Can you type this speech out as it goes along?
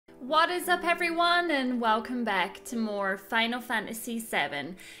What is up everyone, and welcome back to more Final Fantasy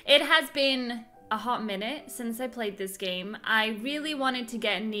VII. It has been a hot minute since I played this game. I really wanted to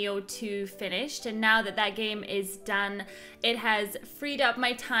get Neo 2 finished, and now that that game is done, it has freed up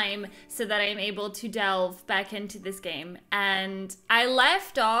my time so that I'm able to delve back into this game. And I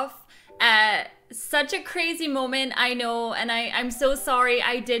left off at such a crazy moment, I know, and I'm so sorry.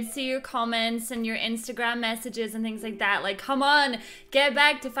 I did see your comments and your Instagram messages and things like that. Like, come on, get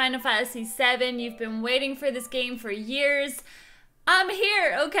back to Final Fantasy VII. You've been waiting for this game for years. I'm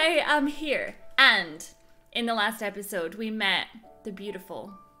here, okay? I'm here. And in the last episode, we met the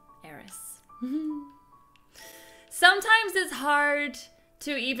beautiful Eris. Sometimes it's hard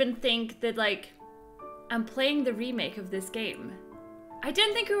to even think that, like, I'm playing the remake of this game. I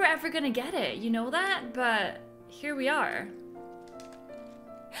didn't think we were ever gonna get it, you know that? But here we are.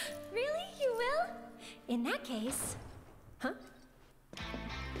 Really? You will? In that case... Huh?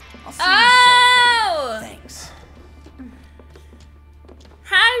 I'll see Oh! Thanks.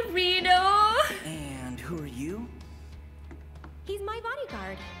 Hi, Reno! And who are you? He's my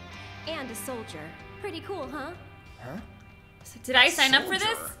bodyguard. And a soldier. Pretty cool, huh? Huh? So did I sign up for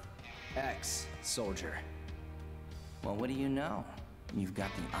this? Ex-soldier. Well, what do you know? You've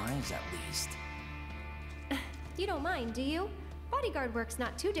got the eyes, at least. You don't mind, do you? Bodyguard work's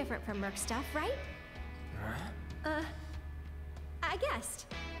not too different from merc stuff, right? Huh? I guessed.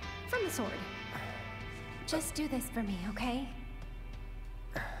 From the sword. Just do this for me, okay?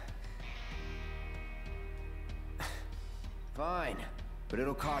 Fine, but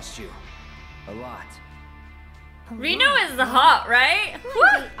it'll cost you a lot. Reno is hot, right?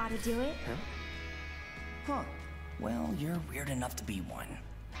 My date ought to do it. Huh. Well, you're weird enough to be one.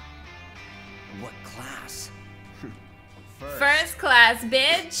 What class? First class,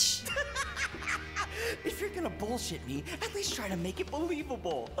 bitch. If you're gonna bullshit me, at least try to make it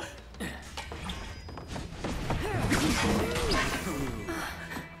believable.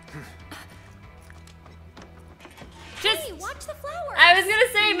 Just, Hey, watch the flowers! I was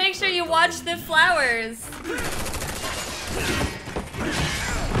gonna say, make sure you watch the flowers.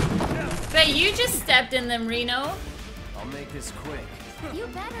 But you just stepped in them, Reno. I'll make this quick. You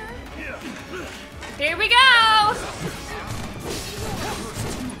better. Here we go!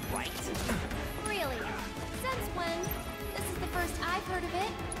 Really? Since when? This is the first I've heard of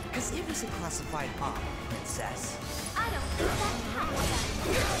it. Because it was a classified op, princess. I don't think that counts.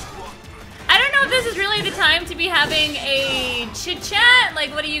 I don't know if this is really the time to be having a chit-chat.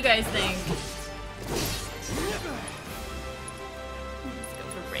 Like, what do you guys think? Let's go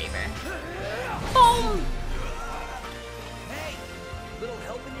for Braver. Boom! Hey, little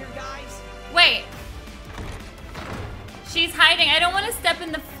help in here, guys? Wait. She's hiding. I don't want to step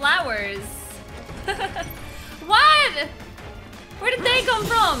in the flowers. What? Where did they come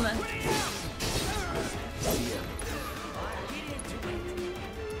from?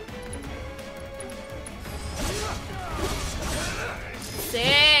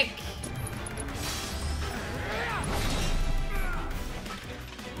 Sick.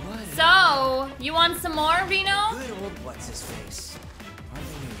 So, you want some more, Reno? Good old what's his face. I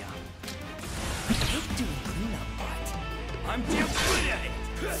hate doing cleanup, but I'm damn good at it.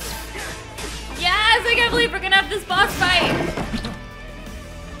 Yes, I can't believe we're gonna have this boss fight.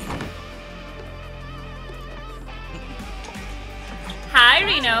 Hi,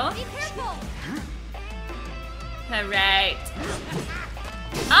 Reno. Be careful! All right.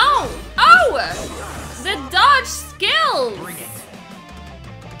 Oh, oh, the dodge skills.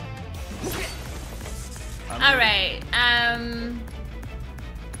 All right.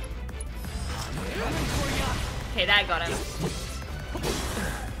 Okay, that got him.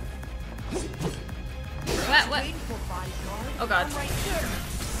 What? Oh God.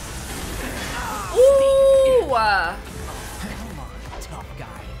 Ooh. Come on, tough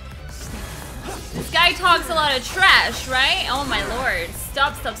guy. This guy talks a lot of trash, right? Oh my lord.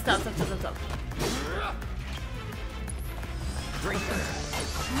 Stop. No, stop.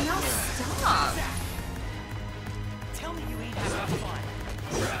 Tell me you ain't having fun.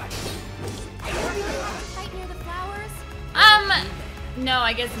 Fight near the flowers? No,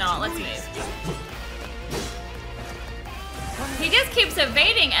 I guess not. Let's move. He just keeps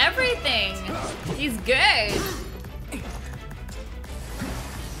evading everything. He's good.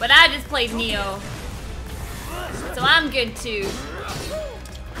 But I just played Neo. So I'm good too.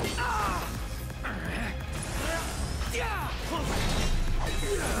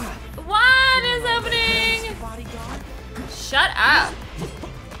 What is happening? Shut up.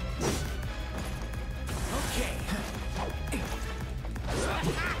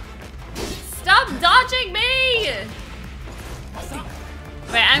 Stop dodging me!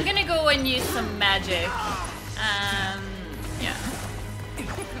 Right, I'm gonna go and use some magic. Yeah.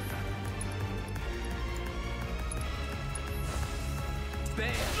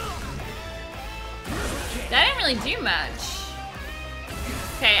 That didn't really do much.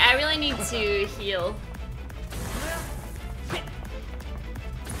 Okay, I really need to heal.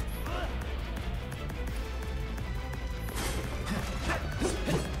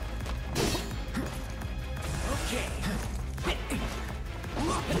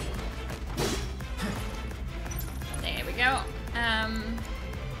 There we go.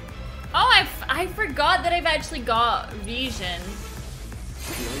 Oh, I forgot that I've actually got vision.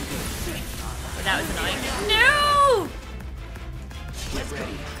 Oh, that was annoying. No!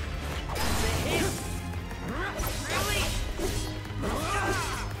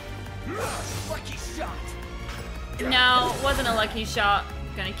 Lucky shot. No, wasn't a lucky shot.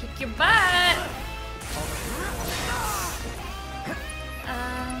 Gonna kick your butt.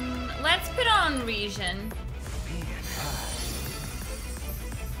 Let's put on Region.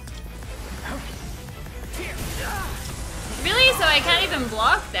 Really? So I can't even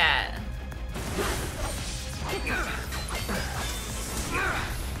block that.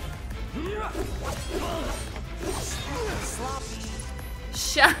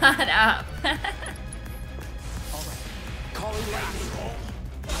 Shut up.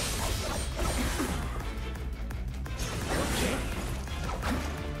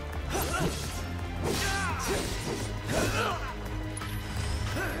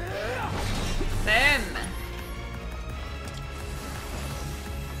 Boom.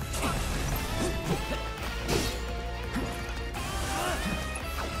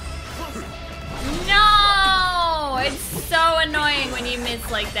 No! It's so annoying when you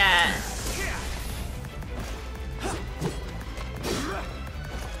miss like that.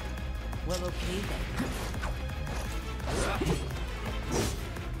 Well, okay then.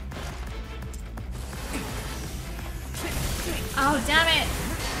 Oh, damn it.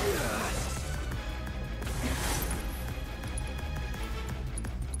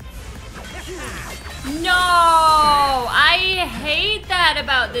 No! I hate that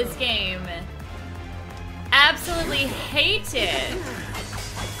about this game. Absolutely hate it.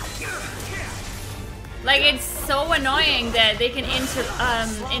 Like, it's so annoying that they can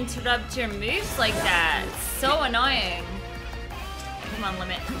interrupt your moves like that. It's so annoying. Come on,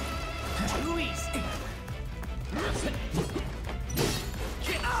 Limit.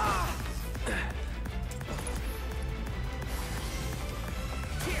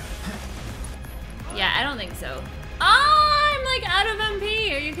 Yeah, I don't think so. Oh, I'm like out of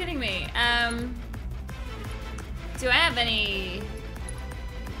MP. Are you kidding me? Do I have any?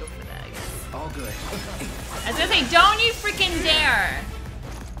 Go for that, I guess. All good. I was gonna say, don't you freaking dare!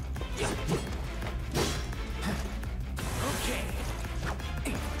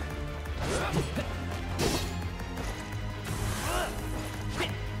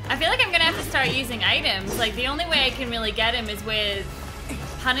 I feel like I'm gonna have to start using items. Like, the only way I can really get him is with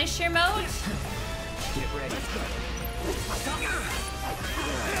Punisher mode. Get ready.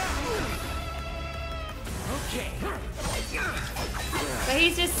 Okay. But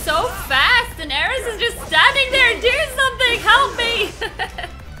he's just so fast, and Eris is just standing there. Do something! Help me!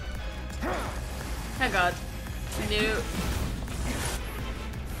 Oh god. No.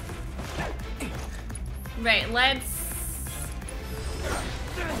 Right, let's...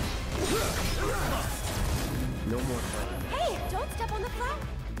 No more fighting. Hey, don't step on the flower.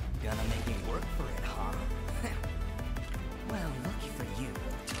 Gonna make me work for it, huh? Well, lucky for you,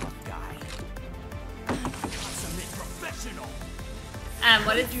 tough guy. Consummate professional.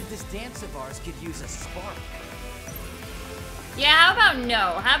 What is... Dude, this dance of ours could use a spark. Yeah, how about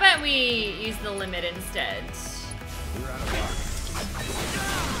no? How about we use the limit instead? We're out of luck.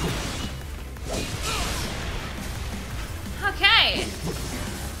 Okay.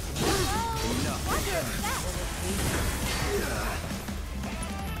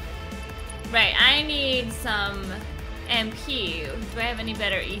 Right, I need some MP. Do I have any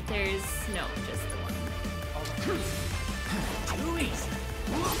better ethers? No, just the one. Too easy.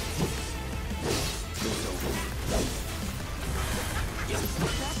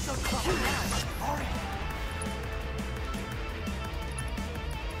 That's a couple now. All right.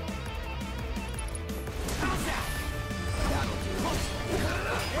 How's that?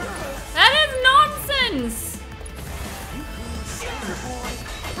 That is nonsense!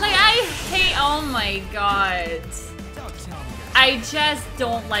 Like, I hate... Oh my god. Don't tell me. I just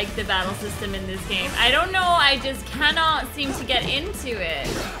don't like the battle system in this game. I don't know, I just cannot seem to get into it.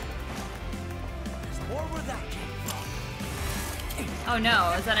 There's more where that came from. Oh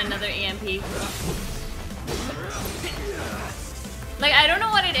no, is that another EMP? Like, I don't know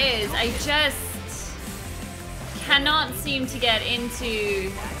what it is. I just cannot seem to get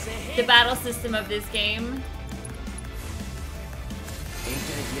into the battle system of this game.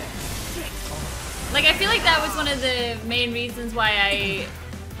 Like, I feel like that was one of the main reasons why I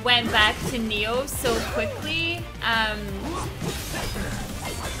went back to Neo so quickly. I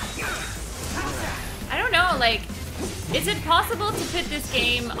don't know, like, is it possible to put this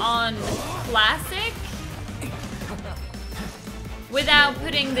game on classic without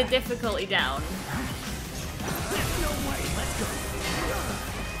putting the difficulty down?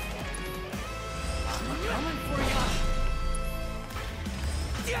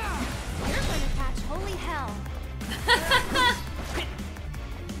 You're gonna catch holy hell.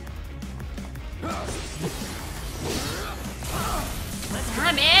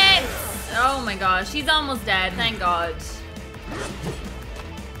 Damn it! Oh my gosh, he's almost dead, thank God.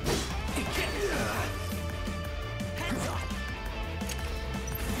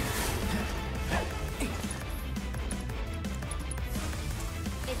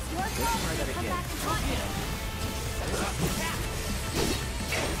 It's your call to come back and haunt me.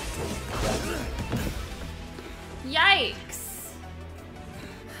 Yikes!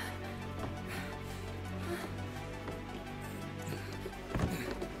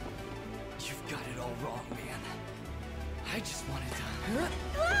 You've got it all wrong, man. I just wanted to...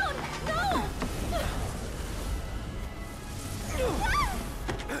 Clown! No!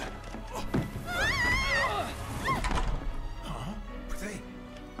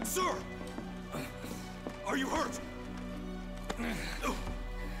 Sir! Are you hurt? I'm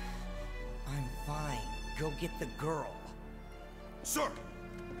fine. Go get the girl. Sir!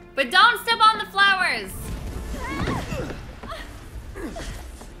 But don't step on the flowers!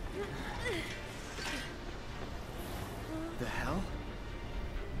 The hell?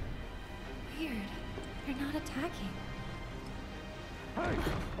 Weird. They're not attacking. Hey!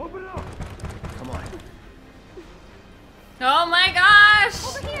 Open it up! Come on. Oh my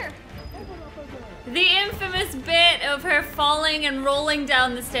gosh! Over here! The infamous bit of her falling and rolling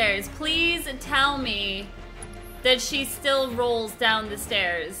down the stairs. Please tell me that she still rolls down the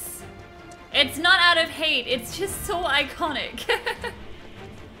stairs. It's not out of hate, it's just so iconic.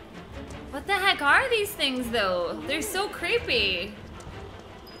 What the heck are these things though? They're so creepy.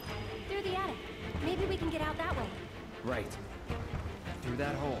 Through the attic. Maybe we can get out that way. Right. Through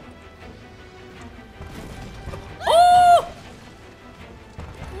that hole. Oh!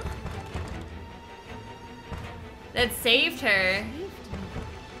 That saved her.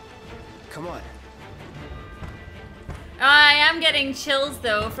 Come on. I am getting chills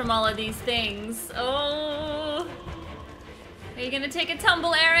though from all of these things. Oh. Are you gonna take a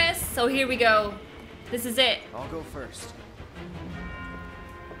tumble, Eris? So here we go. This is it. I'll go first.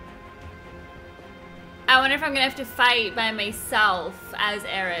 I wonder if I'm gonna have to fight by myself as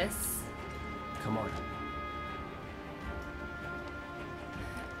Eris. Come on.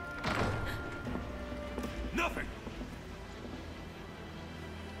 Nothing!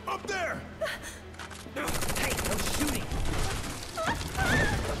 Up there! Hey, no shooting!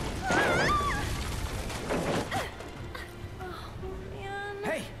 Man.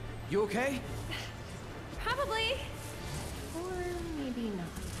 Hey, you okay? Probably. Or maybe not.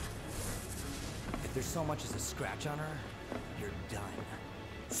 If there's so much as a scratch on her, you're done.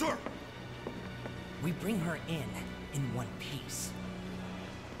 Sir! We bring her in one piece.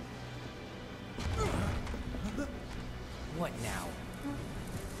 What now?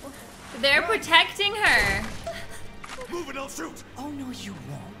 They're protecting her. Move and I'll shoot! Oh no, you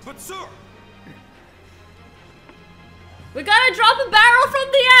won't. But sir! We gotta drop a barrel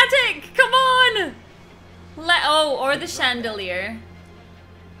from the attic. Come on. Or the chandelier.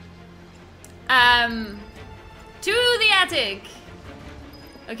 To the attic.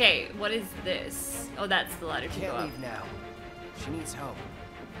 Okay, what is this? Oh, that's the ladder to go Can't up. leave now. She needs help.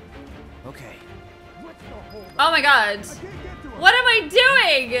 Okay. Oh my god. What am I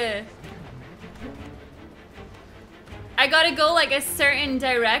doing? I gotta go like a certain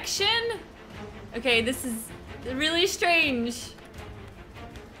direction? Okay, this is really strange.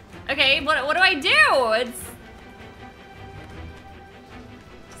 Okay, what do I do? It's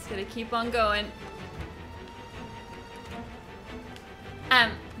just gonna keep on going.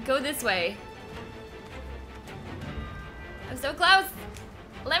 Go this way. I'm so close.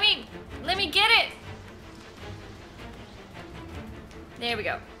 Let me get it. There we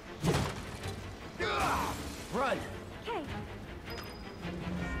go. Run! Okay.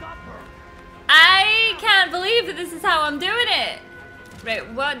 I can't believe that this is how I'm doing it.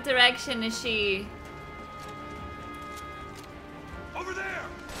 Right, what direction is she? Over there!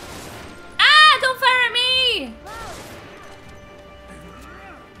 Ah, don't fire at me!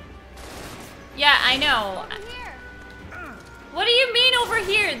 Yeah, I know. Over here. What do you mean over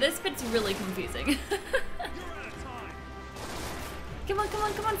here? This bit's really confusing. Come on, come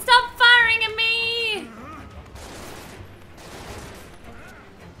on, come on. Stop firing at me!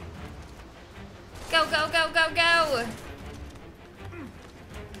 Go, go, go, go, go!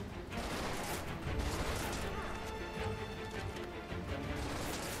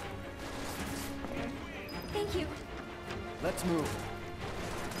 Thank you. Let's move.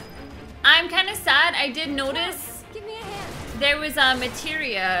 I'm kind of sad. I did notice Give me a hand. there was a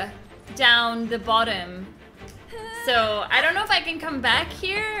materia down the bottom. So I don't know if I can come back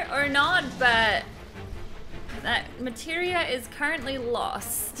here or not, but that materia is currently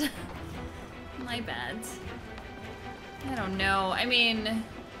lost. My bad. I don't know. I mean,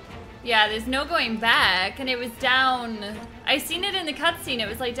 yeah, there's no going back, and it was down. I seen it in the cutscene. It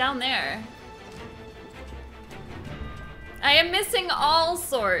was like down there. I am missing all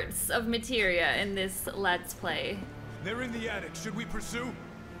sorts of materia in this Let's Play. They're in the attic. Should we pursue?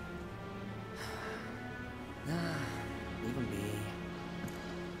 Leave him be.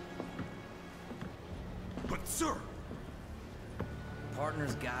 But sir!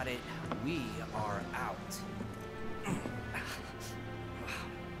 Partners got it. We are out.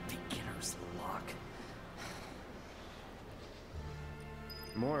 Beginner's luck.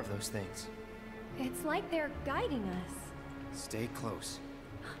 More of those things. It's like they're guiding us. Stay close.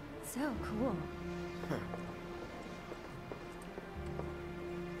 So cool.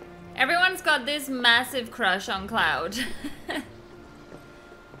 Everyone's got this massive crush on Cloud.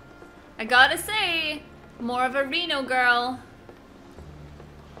 I gotta say, more of a Reno girl.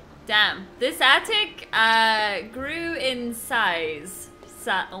 Damn, this attic grew in size.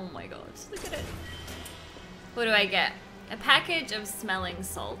 Oh my god, look at it. What do I get? A package of smelling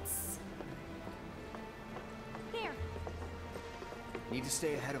salts. There. Need to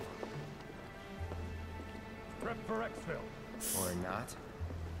stay ahead of them. Prep for exfil. Or not.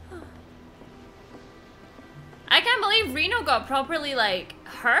 I can't believe Reno got properly, like,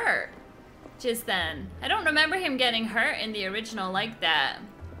 hurt just then. I don't remember him getting hurt in the original like that.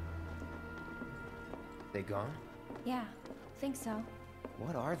 They gone? Yeah, think so.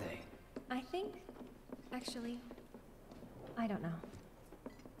 What are they? I think, actually, I don't know.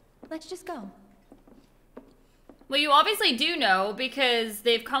 Let's just go. Well, you obviously do know because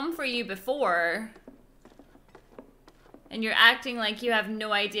they've come for you before. And you're acting like you have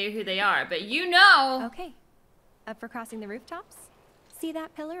no idea who they are, but you know. Okay. Up for crossing the rooftops? See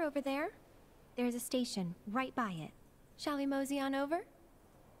that pillar over there? There's a station right by it. Shall we mosey on over?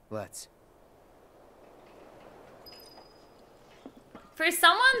 Let's. For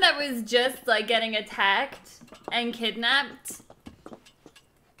someone that was just like getting attacked and kidnapped,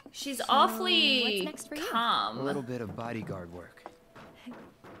 she's So, awfully what's next for you? calm. A little bit of bodyguard work.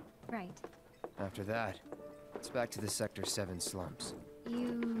 Right. After that, it's back to the Sector 7 slums.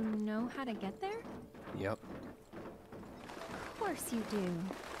 You know how to get there? Yep. Of course you do.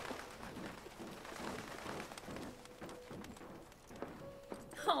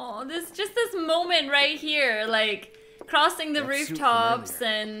 Oh, this moment right here, like crossing the That suit from rooftops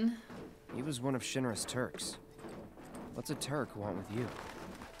earlier. and He was one of Shinra's Turks. What's a Turk want with you?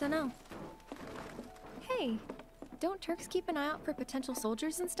 Dunno. Hey, don't Turks keep an eye out for potential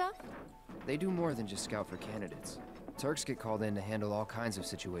soldiers and stuff? They do more than just scout for candidates. Turks get called in to handle all kinds of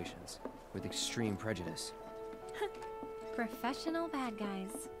situations, with extreme prejudice. Professional bad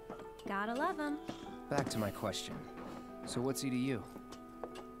guys. Gotta love them. Back to my question. So what's he to you?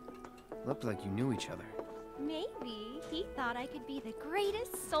 Looked like you knew each other. Maybe he thought I could be the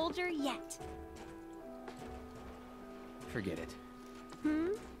greatest soldier yet. Forget it.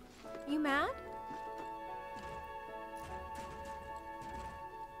 You mad?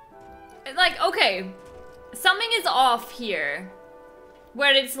 like, okay, something is off here.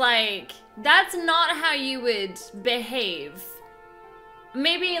 Where it's like, that's not how you would behave.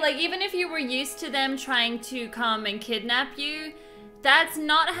 Maybe, like, even if you were used to them trying to come and kidnap you, that's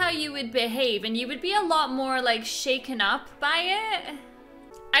not how you would behave, and you would be a lot more, like, shaken up by it.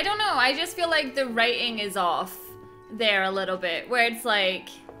 I don't know, I just feel like the writing is off there a little bit, where it's like,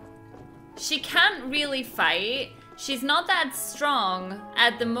 she can't really fight, she's not that strong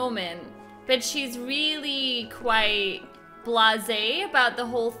at the moment, but she's really quite blasé about the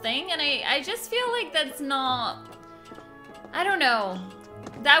whole thing, and I just feel like that's not, I don't know,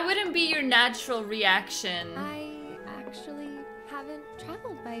 that wouldn't be your natural reaction. I actually haven't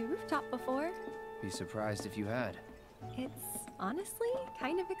traveled by rooftop before. Be surprised if you had. It's honestly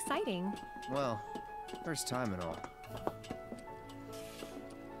kind of exciting. Well, first time and all.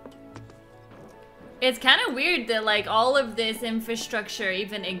 It's kind of weird that like all of this infrastructure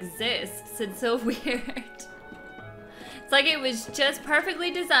even exists. It's so weird. It's like it was just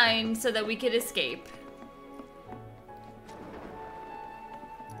perfectly designed so that we could escape.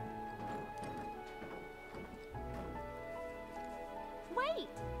 Wait!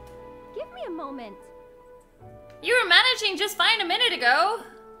 Give me a moment. You were managing just fine a minute ago.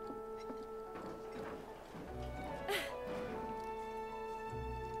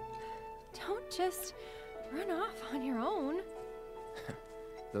 Don't just run off on your own.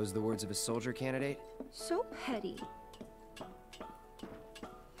 Those the words of a soldier candidate? So petty.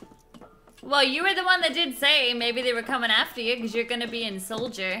 Well, you were the one that did say maybe they were coming after you because you're gonna be in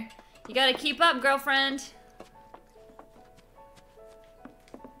soldier. You gotta keep up, girlfriend.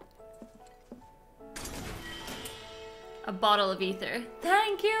 A bottle of ether.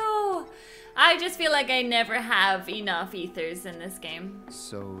 Thank you! I just feel like I never have enough ethers in this game.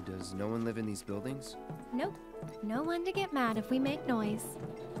 So, does no one live in these buildings? Nope. No one to get mad if we make noise.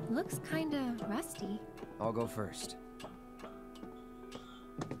 Looks kinda rusty. I'll go first.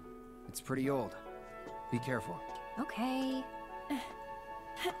 It's pretty old. Be careful. Okay.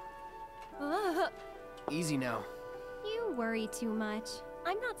 Easy now. You worry too much.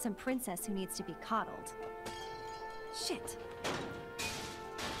 I'm not some princess who needs to be coddled. Shit.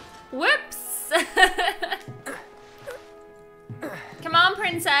 Whoops! Come on,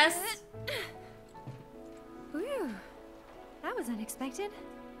 princess. Whew. That was unexpected.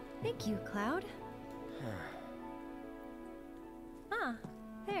 Thank you, Cloud. Ah,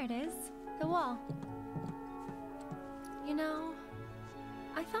 there it is. The wall. You know,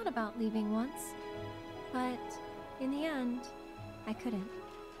 I thought about leaving once, but in the end, I couldn't.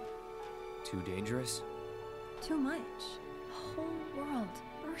 Too dangerous? Too much. A whole world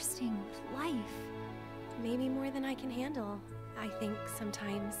bursting with life. Maybe more than I can handle, I think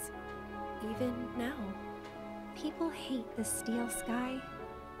sometimes. Even now. People hate the steel sky,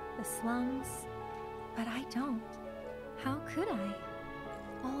 the slums, but I don't. How could I?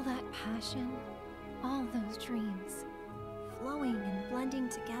 All that passion, all those dreams, flowing and blending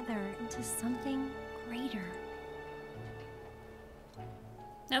together into something greater.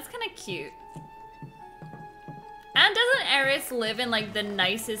 That's kind of cute. And doesn't Eris live in like the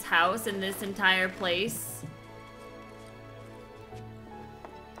nicest house in this entire place?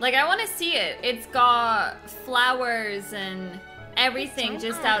 Like, I want to see it. It's got flowers and everything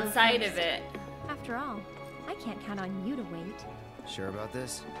just outside of it. After all, I can't count on you to wait. Sure about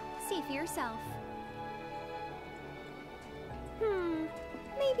this? See for yourself.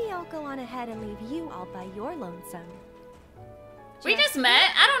 Maybe I'll go on ahead and leave you all by your lonesome. We just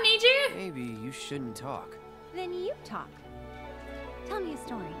met. I don't need you. Maybe you shouldn't talk. Then you talk. Tell me a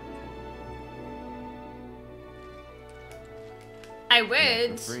story. I Yeah,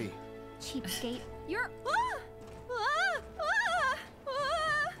 would. for free. Cheapskate. You're...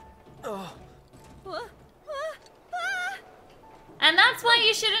 And that's why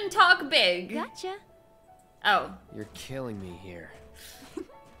you shouldn't talk big. Gotcha. Oh. You're killing me here.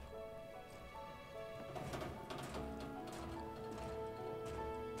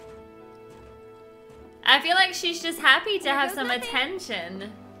 I feel like she's just happy to have goes some nothing.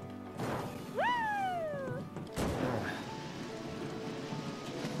 attention.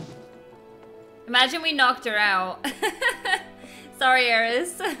 Imagine we knocked her out. Sorry,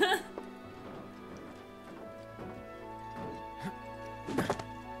 Eris.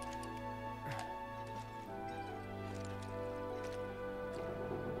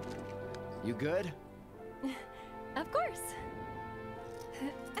 You good? Of course.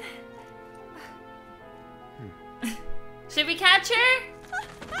 Should we catch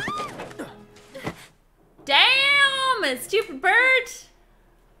her? Damn! Stupid bird!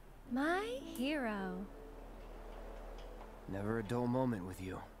 My hero. Never a dull moment with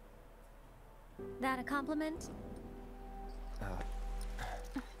you. That a compliment?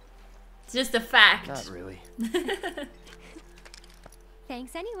 It's just a fact. Not really.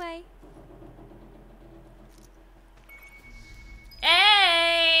 Thanks anyway.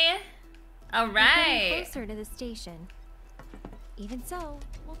 Hey! We're Alright. getting closer to the station. Even so,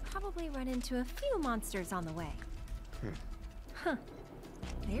 we'll probably run into a few monsters on the way. Huh.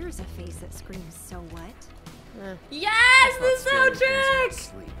 There's a face that screams, so what? Yes! The Not scared of things in my soundtrack!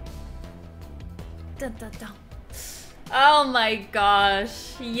 sleep. Dun, dun, dun. Oh my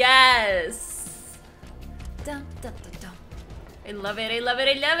gosh. Yes. Dun, dun, dun, dun. I love it. I love it.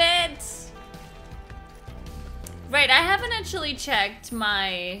 I love it. Right, I haven't actually checked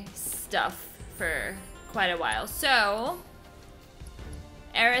my stuff for quite a while. So,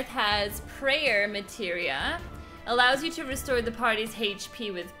 Aerith has prayer materia. Allows you to restore the party's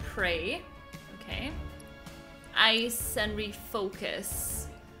HP with pray. Okay. Ice and refocus.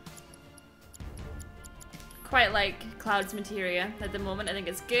 Quite like Cloud's materia at the moment. I think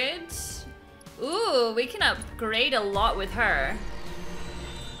it's good. Ooh, we can upgrade a lot with her.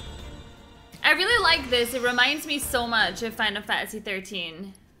 I really like this. It reminds me so much of Final Fantasy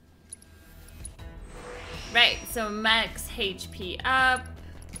XIII. Right, so max HP up.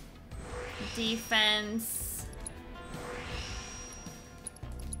 Defense.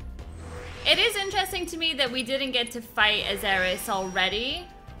 It is interesting to me that we didn't get to fight Azeris already.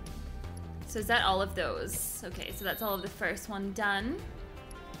 So is that all of those? Okay, so that's all of the first one done.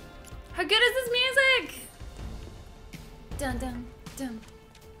 How good is this music? Dun dun dun.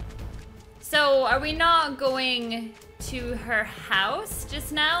 So are we not going to her house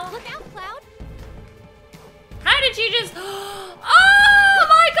just now? Look out, Cloud! How did you just... Oh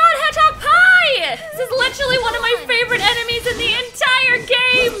my god, Hedgehog Pie! This is literally one of my favorite enemies in the entire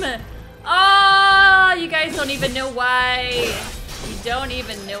game! Oh, you guys don't even know why. You don't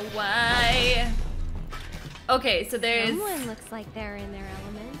even know why. Okay, so there's... Someone looks like they're in their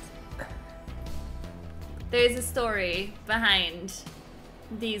element. There's a story behind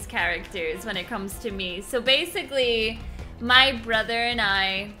these characters when it comes to me. So basically, my brother and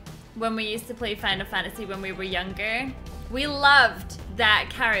I, when we used to play Final Fantasy when we were younger, we loved that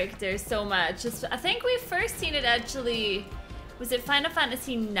character so much. I think we first seen it actually, was it Final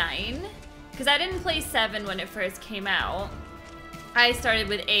Fantasy IX? Because I didn't play 7 when it first came out. I started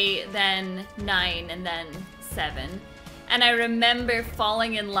with 8, then 9, and then 7. And I remember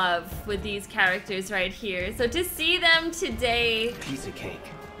falling in love with these characters right here. So to see them today... Piece of cake.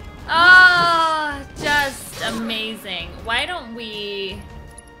 Oh, just amazing. Why don't we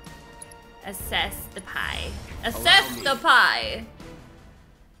assess the pie? Assess the pie!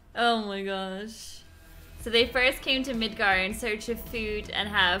 Oh my gosh. So they first came to Midgar in search of food and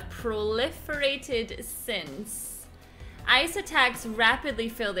have proliferated since. Ice attacks rapidly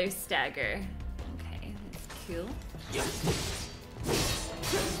fill their stagger. Okay, that's cool.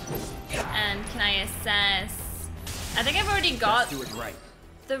 And can I assess? I think I've already got Do it right.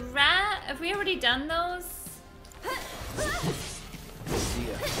 the rat. Have we already done those? See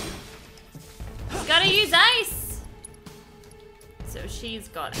ya. Gotta use ice. So she's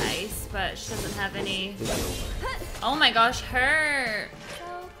got ice, but she doesn't have any. Oh my gosh, her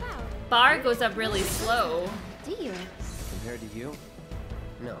So, Cloud, bar goes up really slow. do you? Compared to you?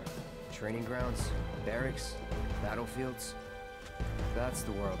 No. Training grounds, barracks, battlefields. That's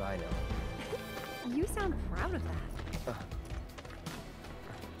the world I know. You sound proud of that.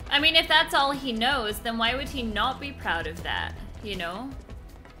 I mean, if that's all he knows, then why would he not be proud of that, you know?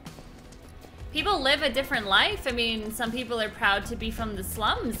 People live a different life. I mean, some people are proud to be from the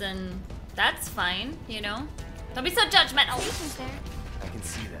slums, and that's fine, you know? Don't be so judgmental. Stations there. I can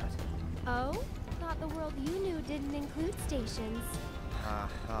see that. Oh? Thought the world you knew didn't include stations. Ha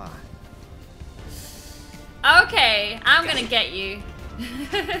ha. Okay, I'm gonna get you.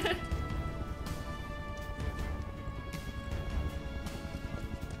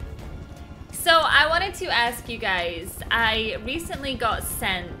 So I wanted to ask you guys, I recently got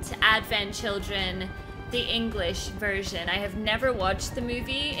sent Advent Children, the English version. I have never watched the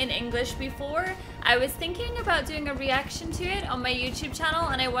movie in English before. I was thinking about doing a reaction to it on my YouTube channel,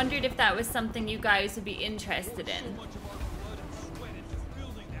 and I wondered if that was something you guys would be interested in.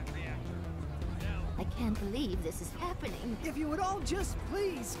 I can't believe this is happening. If you would all just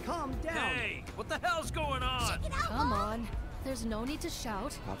please calm down. Hey, what the hell's going on? Come on. There's no need to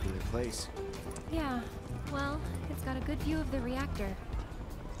shout. Popular place. Yeah, well, it's got a good view of the reactor.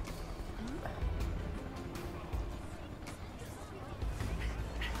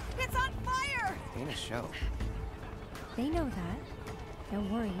 It's on fire! Ain't a show. They know that. They're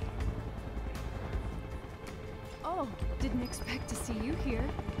worried. Oh, didn't expect to see you here.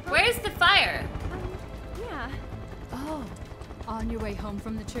 Where's the fire? Yeah, Oh, on your way home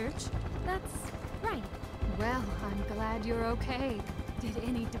from the church? that's right. Well, I'm glad you're okay. Did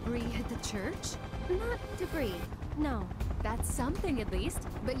any debris hit the church? Not debris, no. That's something at least,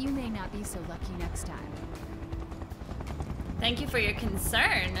 but you may not be so lucky next time. Thank you for your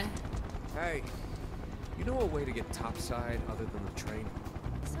concern. Hey, you know a way to get topside other than the train?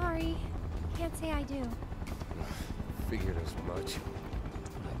 Sorry, can't say I do. Figured as much.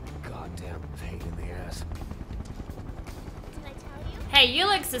 What a goddamn pain in the ass. Did I tell you? Hey, you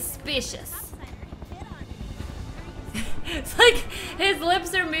look suspicious. It's like his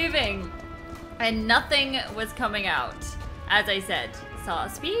lips are moving and nothing was coming out. As I said,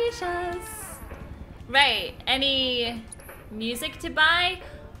 suspicious. Right, any music to buy?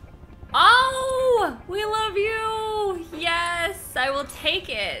 Oh, we love you. Yes, I will take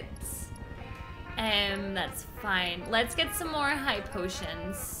it. That's fine. Let's get some more high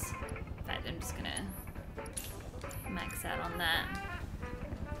potions. In fact, I'm just gonna max out on that.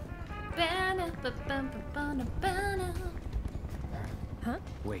 Huh?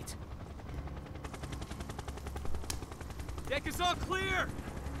 Wait. Deck is all clear!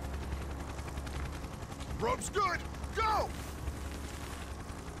 Rope's good! Go!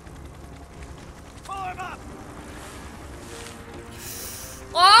 Pull him up!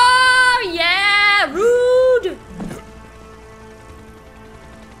 Oh, yeah! Rude!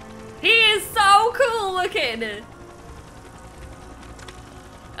 He is so cool looking!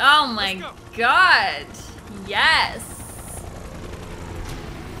 Oh my god! Yes!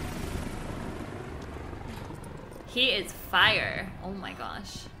 He is fire. Oh my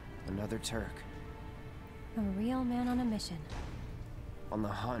gosh. Another Turk. A real man on a mission. On the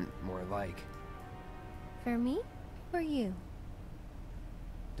hunt, more like. For me? For you?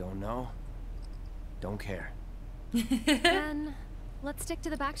 Don't know. Don't care. Then, let's stick to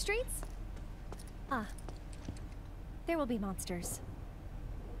the back streets? Ah. There will be monsters.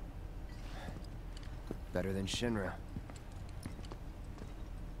 Better than Shinra.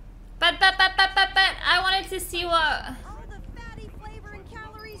 But, I wanted to see what...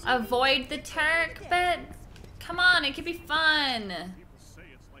 Avoid the Turk, but... Come on, it could be fun.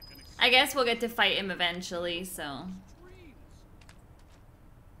 I guess we'll get to fight him eventually, so...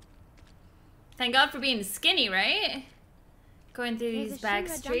 Thank God for being skinny, right? Going through these back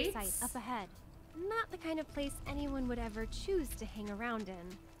streets. Site up ahead. Not the kind of place anyone would ever choose to hang around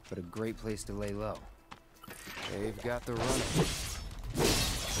in. But a great place to lay low. They've got the run.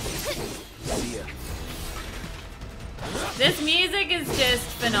 See ya. This music is just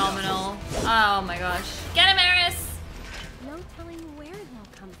phenomenal. Oh my gosh. Get him, Eris! No telling where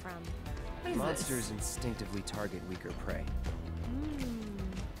they'll come from. What is Monsters instinctively target weaker prey.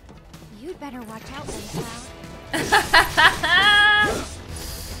 You'd better watch out then, pal.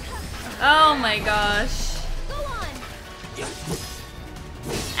 Oh my gosh. Go on.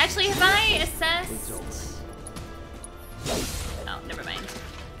 Actually, have I assessed? Oh, never mind.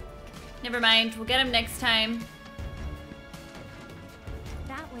 Never mind. We'll get him next time.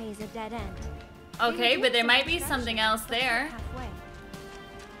 That way is a dead end. Okay, but there might be something else there.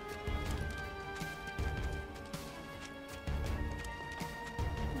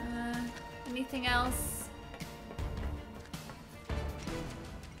 Anything else?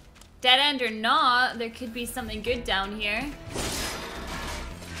 Dead end or not, there could be something good down here.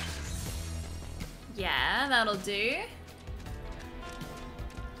 Yeah, that'll do.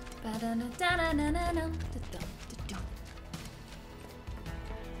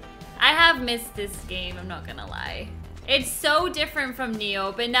 I have missed this game, I'm not gonna lie. It's so different from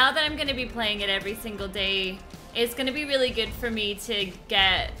Neo, but now that I'm gonna be playing it every single day, it's gonna be really good for me to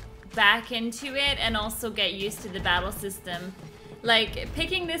get back into it and also get used to the battle system. Like,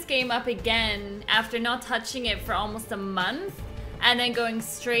 picking this game up again after not touching it for almost a month and then going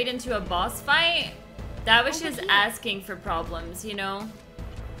straight into a boss fight, that was just asking for problems, you know?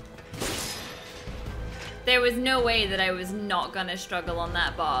 There was no way that I was not gonna struggle on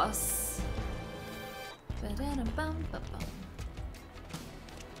that boss.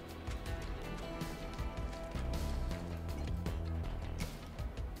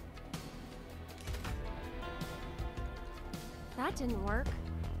 That didn't work.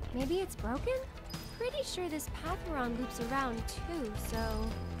 Maybe it's broken? Pretty sure this path we're on loops around too, so...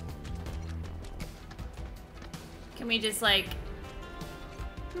 Can we just like...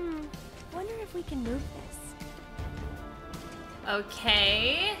 Wonder if we can move this.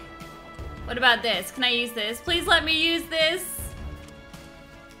 Okay. What about this? Can I use this? Please let me use this.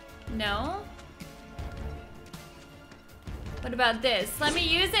 No? What about this? Let me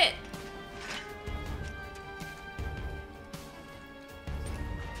use it.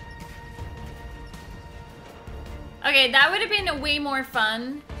 Okay, that would have been way more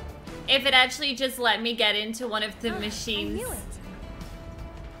fun if it actually just let me get into one of the machines. I knew it.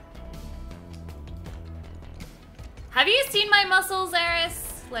 Have you seen my muscles,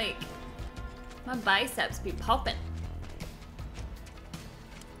 Eris? Like, my biceps be popping.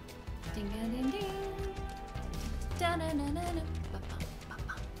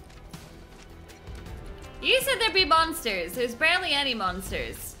 You said there'd be monsters. There's barely any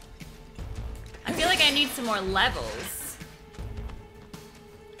monsters. I feel like I need some more levels.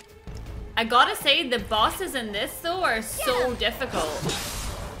 I gotta say, the bosses in this, though, are so difficult.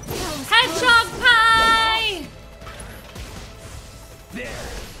 Hedgehog pie! There.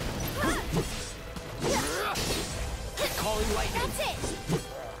 Calling lightning. That's it.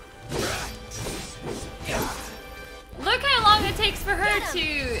 Look how long it takes for her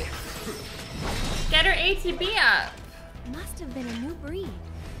to Get her ATB up. Must have been a new breed.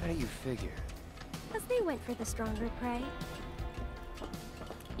 How do you figure? Because they went for the stronger prey.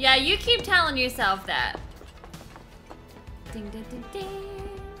 Yeah, you keep telling yourself that. Ding, ding, ding,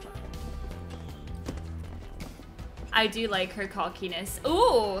 ding. I do like her cockiness.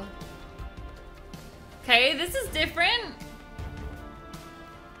 Ooh. Okay, this is different.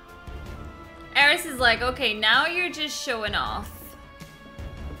 Eris is like, okay, now you're just showing off.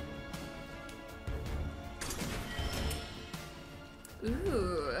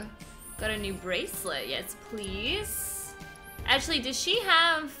 Ooh. Got a new bracelet. Yes, please. Actually, does she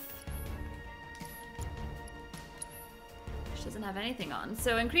have... She doesn't have anything on.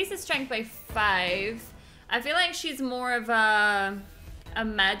 So increases strength by 5. I feel like she's more of a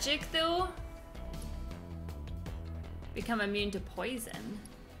magic though. Become immune to poison.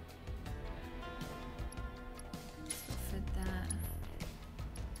 Fit that.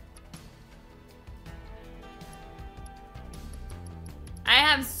 I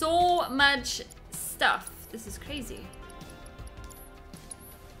have so much stuff. This is crazy.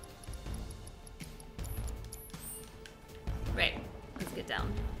 Right, let's get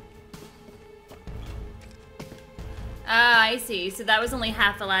down. Ah, I see. So that was only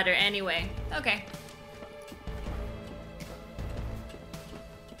half the ladder anyway. Okay.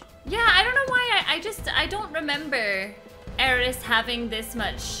 Yeah, I don't know why I don't remember Eris having this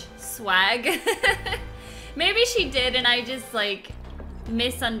much swag. Maybe she did and I just like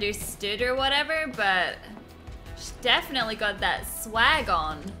misunderstood or whatever, but she definitely got that swag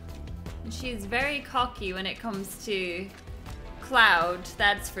on. And she's very cocky when it comes to Cloud,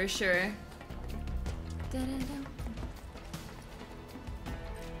 that's for sure.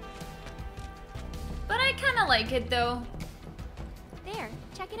 But I kind of like it though. There,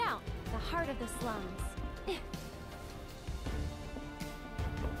 check it out. The heart of the slums.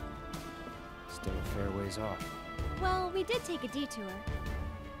 Still a fair ways off. Well, we did take a detour.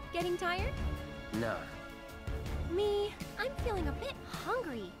 Getting tired? Nah. Me, I'm feeling a bit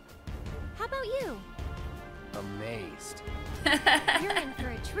hungry. How about you? Amazed. You're in for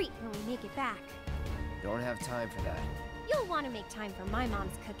a treat when we make it back. Don't have time for that. You'll want to make time for my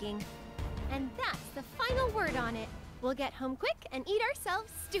mom's cooking. And that's the final word on it. We'll get home quick and eat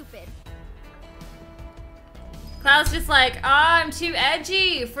ourselves stupid. Cloud's just like, oh, I'm too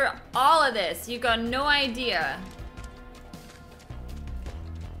edgy for all of this. You got no idea.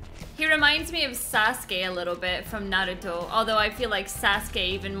 He reminds me of Sasuke a little bit from Naruto, although I feel like Sasuke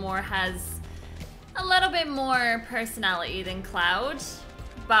even more has a little bit more personality than Cloud.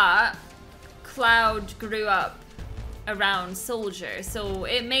 But Cloud grew up around Soldier, so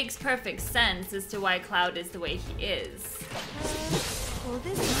it makes perfect sense as to why Cloud is the way he is.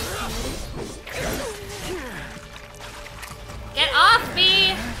 Get off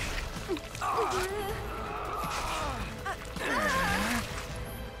me!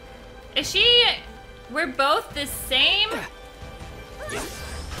 Is she... We're both the same?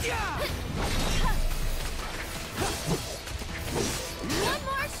 One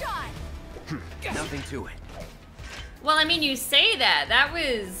more shot! Nothing to it. Well, I mean, you say that. That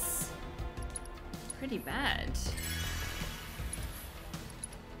was pretty bad.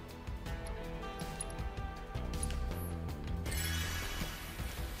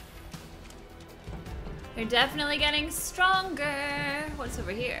 They're definitely getting stronger. What's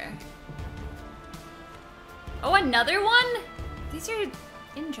over here? Oh, another one? These are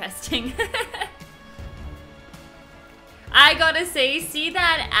interesting. I gotta say, see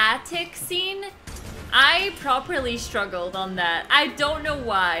that attic scene? I properly struggled on that. I don't know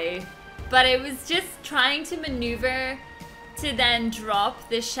why, but it was just trying to maneuver to then drop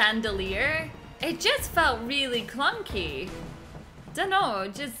the chandelier. It just felt really clunky. Don't know,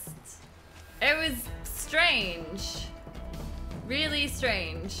 just... It was strange. Really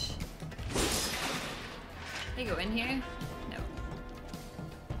strange. Can I go in here? No.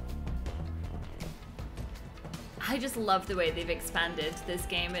 I just love the way they've expanded this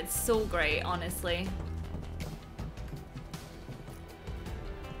game. It's so great, honestly.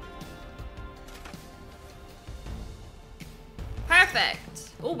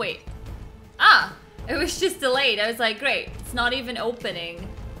 Perfect. Oh, wait. Ah, it was just delayed. I was like, great. It's not even opening.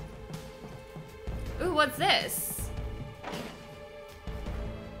 Ooh, what's this?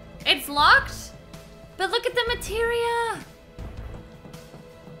 It's locked? But look at the materia.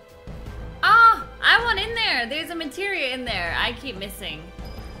 Ah, I want in there. There's a materia in there. I keep missing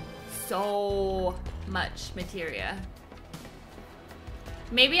so much materia.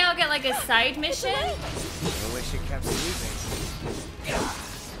 Maybe I'll get like a side mission. I wish it kept sleeping.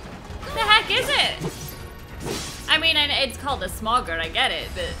 What the heck is it? I mean, it's called a smogger. I get it,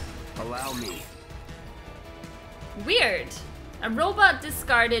 but allow me. Weird. A robot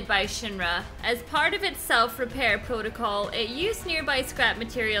discarded by Shinra. As part of its self-repair protocol, it used nearby scrap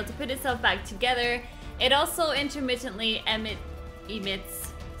material to put itself back together. It also intermittently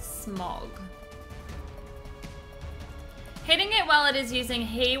emits smog. Hitting it while it is using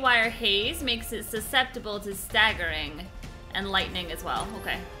haywire haze makes it susceptible to staggering and lightning as well.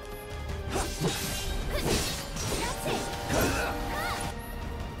 Okay.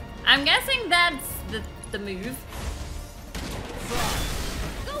 I'm guessing that's the move.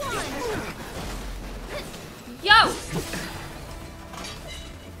 Go on. Yo! Is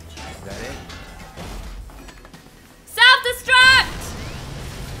that it? Self-destruct!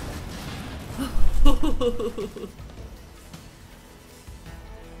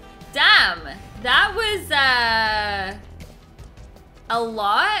 Damn, that was a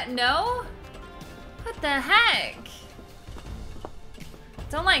lot, no? What the heck?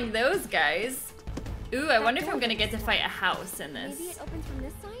 Don't like those guys. Ooh, I wonder if I'm gonna get to fight a house in this. Maybe it opens from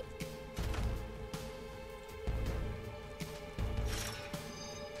this side?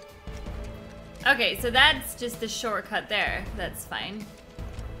 Okay, so that's just a shortcut there. That's fine.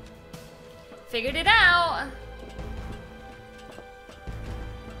 Figured it out.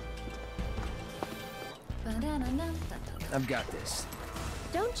 I've got this.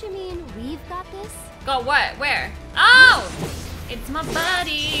 Don't you mean we've got this? Got what? Where? Oh! It's my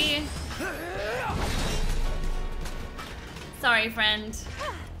buddy. Sorry, friend.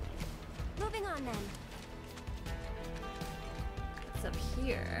 Moving on then. What's up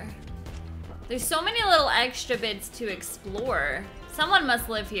here? There's so many little extra bits to explore. Someone must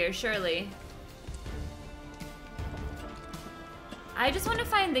live here, surely. I just want to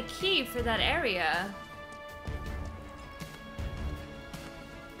find the key for that area.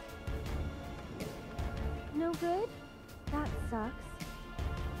 No good? That sucks.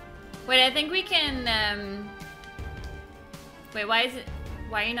 Wait, I think we can, wait, why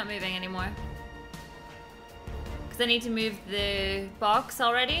are you not moving anymore? Because I need to move the box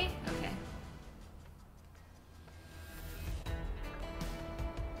already? Okay.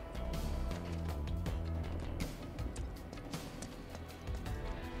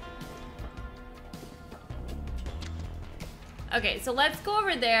 Okay, so let's go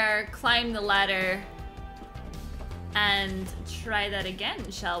over there, climb the ladder, and try that again,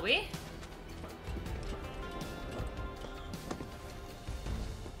 shall we?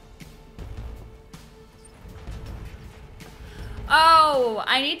 Oh,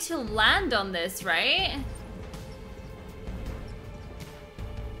 I need to land on this, right?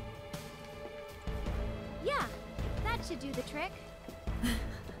 Yeah, that should do the trick.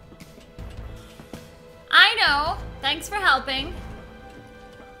 I know. Thanks for helping.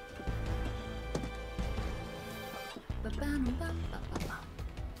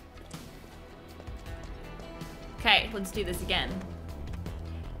 Okay, let's do this again.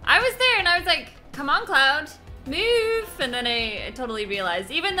 I was there and I was like, come on, Cloud, move. And then I totally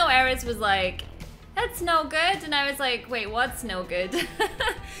realized, even though Eris was like, that's no good. And I was like, wait, what's no good?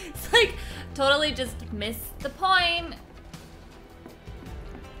 It's like, totally just missed the point.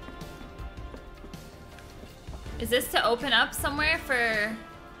 Is this to open up somewhere for...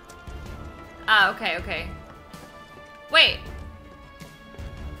 Ah, okay, okay. Wait.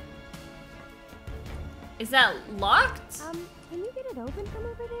 Is that locked? Can you get it open from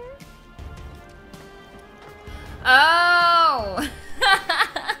over there? Oh!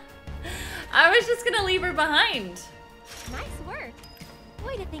 I was just gonna leave her behind. Nice work.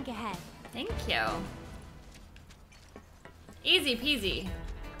 Way to think ahead. Thank you. Easy peasy.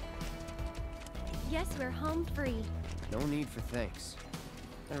 Yes, we're home free. No need for thanks.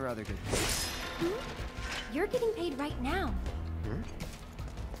 I'd rather get paid. Hmm? You're getting paid right now. Hmm?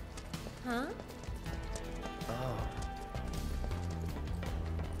 Huh? Oh.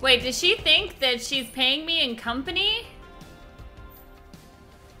 Wait, does she think that she's paying me in company?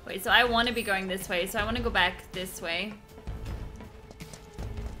 Wait, so I want to be going this way, so I want to go back this way.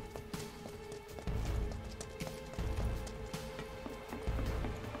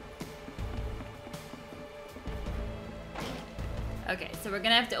 Okay, so we're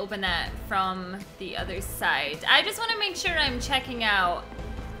gonna have to open that from the other side. I just want to make sure I'm checking out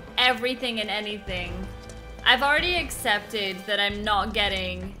everything and anything. I've already accepted that I'm not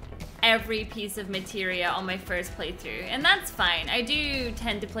getting every piece of materia on my first playthrough, and that's fine. I do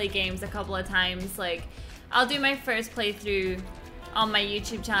tend to play games a couple of times. Like, I'll do my first playthrough on my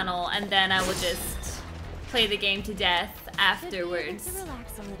YouTube channel, and then I will just play the game to death afterwards. Should be able to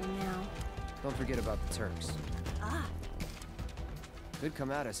relax a little now. Don't forget about the Turks. Ah. Could come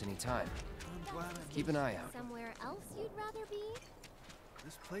at us any time. Keep an eye out. Somewhere else you'd rather be?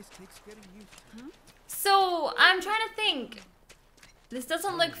 This place takes getting used to. So, I'm trying to think. This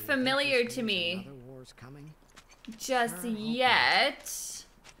doesn't look familiar to me just yet.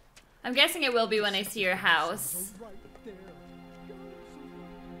 I'm guessing it will be when I see your house.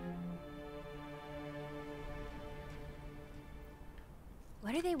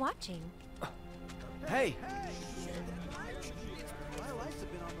 What are they watching? Hey!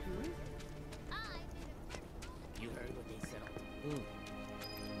 You heard what they said.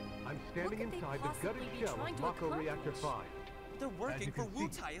 I'm standing inside the gutted shell of Mako Reactor 5. They're working for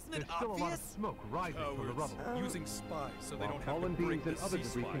Wutai, isn't it There's still a lot of obvious? smoke rising from the rubble. Using spies so they While don't have fallen to break beams the and other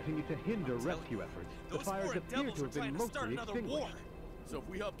debris ceasefire. continue to hinder rescue efforts, the Those fires foreign appear devils to are have been trying to start mostly another war. extinguished. So if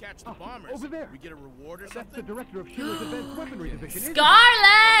we help catch the Ah, bombers, over there. we get a reward or That's the something? director of Shira's Advanced Weaponry Division, isn't it?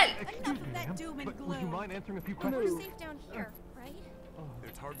 Scarlet! Excuse me, that ma'am, doom and but would you gloom. mind answering a few We're questions? safe down here, right?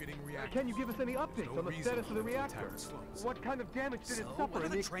 They're targeting reactors. Can you give us any updates No on the reason status of the to reactor? attack slums. What kind of damage did it So, suffer when in are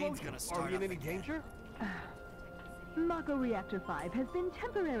the the trains explosion? gonna Are start we in up any again? danger? Mako Reactor 5 has been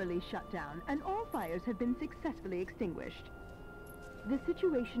temporarily shut down, and all fires have been successfully extinguished. The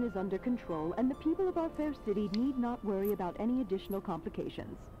situation is under control, and the people of our fair city need not worry about any additional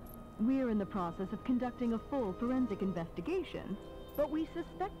complications. We're in the process of conducting a full forensic investigation, but we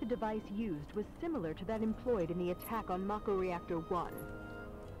suspect the device used was similar to that employed in the attack on Mako Reactor 1.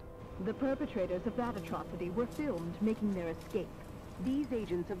 The perpetrators of that atrocity were filmed making their escape. These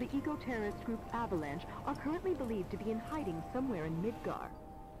agents of the eco-terrorist group Avalanche are currently believed to be in hiding somewhere in Midgar.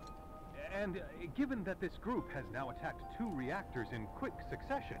 And given that this group has now attacked 2 reactors in quick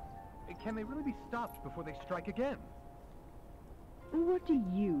succession, can they really be stopped before they strike again? What do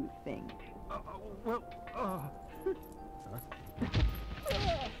you think?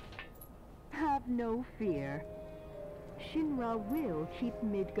 Have no fear. Shinra will keep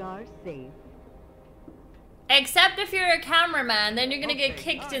Midgar safe. Except if you're a cameraman, then you're gonna get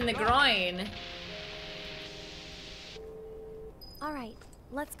kicked in the groin. All right,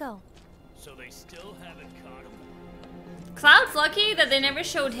 let's go. So they still haven't caught him? Cloud's lucky that they never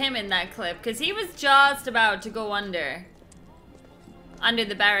showed him in that clip, because he was just about to go under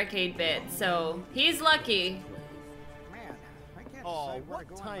the barricade bit, so he's lucky. Oh,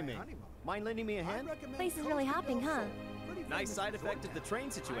 what timing. Mind lending me a hand? Place is really hopping, huh? Nice side effect of the train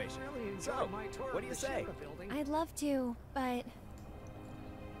situation. So, what do you say? I'd love to, but...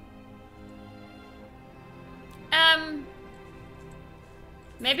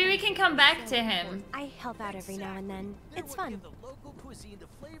 Maybe we can come back to him. I help out every now and then. It's fun.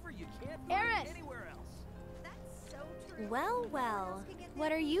 Aerith! Well, well.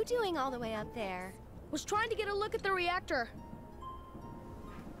 What are you doing all the way up there? Was trying to get a look at the reactor.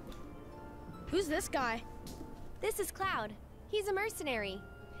 Who's this guy? This is Cloud. He's a mercenary.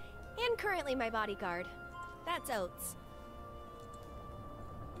 And currently my bodyguard. That's Oates.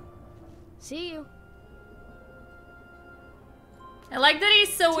 See you. I like that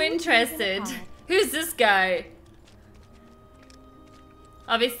he's so interested. Who's this guy?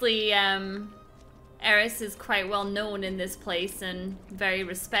 Obviously, Eris is quite well known in this place and very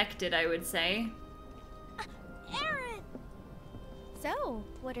respected, I would say. Aaron! So,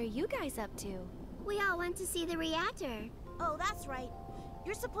 what are you guys up to? We all went to see the reactor. Oh, that's right.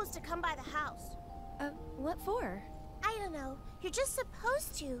 You're supposed to come by the house. What for? I don't know. You're just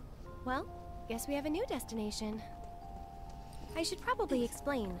supposed to. Well, guess we have a new destination. I should probably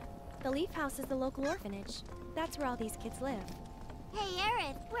explain. The Leaf House is the local orphanage. That's where all these kids live. Hey,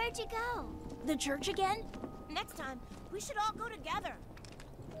 Aerith, where'd you go? The church again? Next time, we should all go together.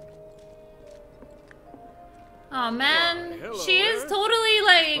 Oh man, hello, she is Aerith. totally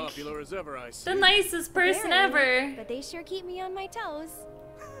like Popular as ever, I see. the nicest person Barely, ever. But they sure keep me on my toes.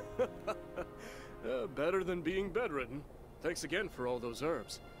 Better than being bedridden. Thanks again for all those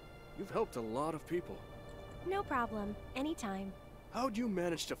herbs. You've helped a lot of people. No problem. Anytime. How'd you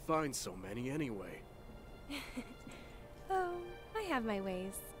manage to find so many anyway? Oh, I have my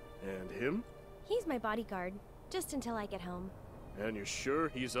ways. And him? He's my bodyguard, just until I get home. And you're sure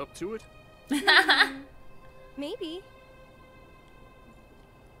he's up to it? Maybe.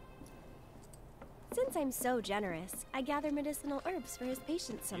 Since I'm so generous, I gather medicinal herbs for his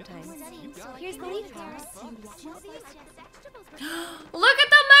patients sometimes. Here's the Leaf House. Look at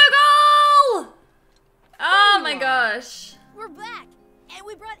the Moogle! Oh my gosh. We're back, and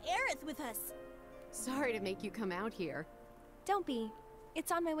we brought Aerith with us. Sorry to make you come out here. Don't be.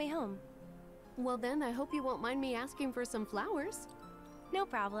 It's on my way home. Well then, I hope you won't mind me asking for some flowers. No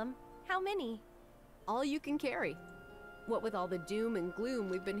problem. How many? All you can carry. What with all the doom and gloom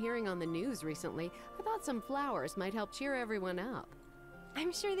we've been hearing on the news recently, I thought some flowers might help cheer everyone up.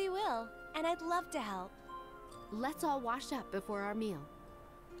 I'm sure they will, and I'd love to help. Let's all wash up before our meal.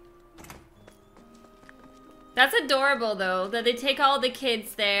 That's adorable though, that they take all the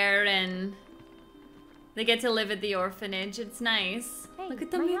kids there and they get to live at the orphanage. It's nice. Hey, look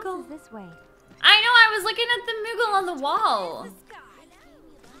at the my Moogle. house is this way. I know, I was looking at the Moogle on the wall.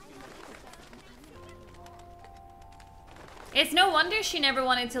 It's no wonder she never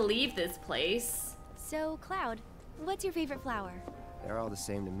wanted to leave this place. So, Cloud, what's your favorite flower? They're all the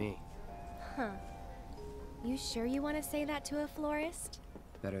same to me. Huh. You sure you want to say that to a florist?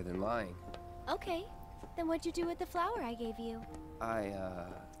 Better than lying. Okay. Then what'd you do with the flower I gave you?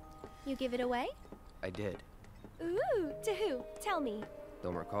 You give it away? I did. Ooh, to who? Tell me.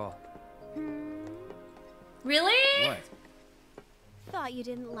 Don't recall. Really? What? Thought you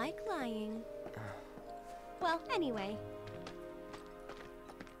didn't like lying. Well, anyway.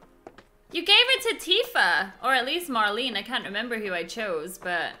 You gave it to Tifa, or at least Marlene. I can't remember who I chose,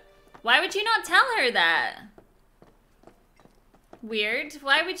 but why would you not tell her that? Weird.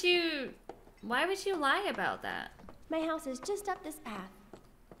 Why would you lie about that? My house is just up this path.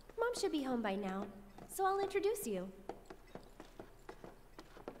 Mom should be home by now, so I'll introduce you.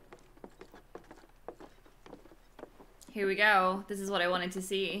 Here we go. This is what I wanted to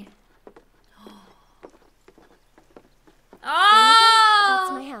see. Oh!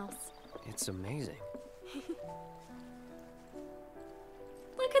 That's my house. It's amazing.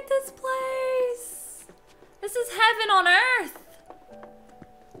 Look at this place. This is heaven on earth.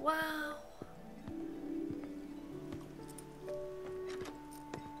 Wow.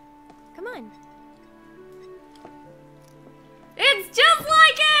 Come on. It's just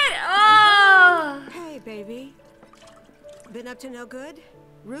like it! Oh! Hey, baby. Been up to no good?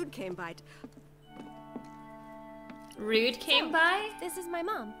 Rude came by. Rude came by? This is my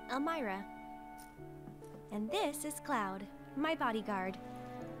mom, Elmira. And this is Cloud, my bodyguard.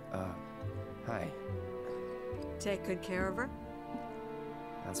 Hi. Take good care of her?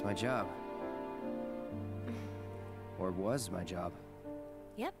 That's my job. Or was my job.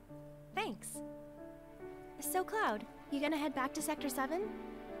 Yep, thanks. So Cloud, you gonna head back to Sector 7?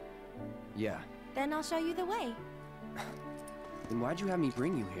 Yeah. Then I'll show you the way. Then why'd you have me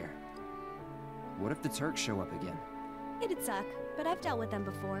bring you here? What if the Turks show up again? It'd suck, but I've dealt with them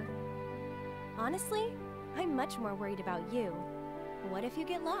before. Honestly, I'm much more worried about you. What if you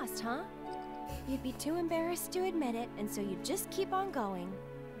get lost, huh? You'd be too embarrassed to admit it, and so you'd just keep on going.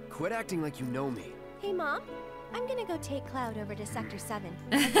 Quit acting like you know me. Hey, Mom. I'm gonna go take Cloud over to Sector 7,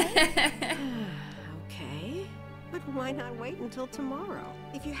 okay? Okay. But why not wait until tomorrow?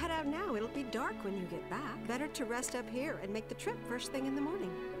 If you head out now, it'll be dark when you get back. Better to rest up here and make the trip first thing in the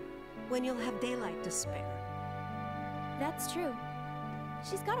morning, when you'll have daylight to spare. That's true.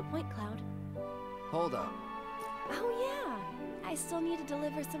 She's got a point, Cloud. Hold up. Oh yeah, I still need to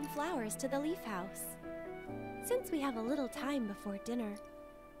deliver some flowers to the Leaf House. Since we have a little time before dinner,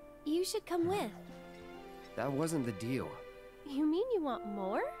 you should come with. That wasn't the deal. You mean you want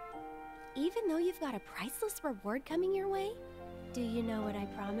more? Even though you've got a priceless reward coming your way? Do you know what I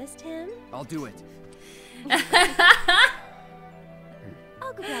promised him? I'll do it.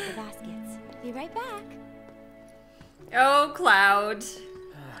 I'll go grab the baskets. Be right back. Oh, Cloud.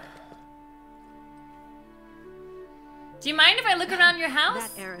 Do you mind if I look around your house?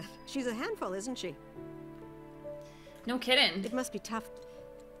 That Aerith. She's a handful, isn't she? No kidding. It must be tough.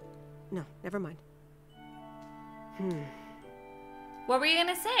 No, never mind. What were you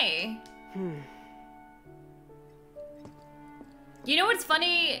gonna say? You know what's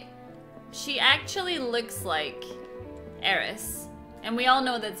funny? She actually looks like Eris. And we all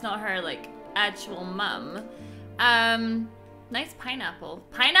know that's not her, like, actual mum. Nice pineapple.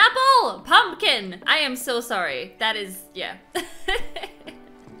 Pineapple! Pumpkin! I am so sorry. That is, yeah.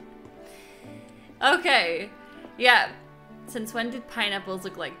 Okay. Yeah. Since when did pineapples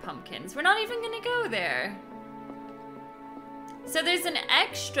look like pumpkins? We're not even gonna go there. So there's an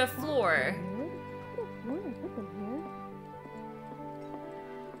extra floor.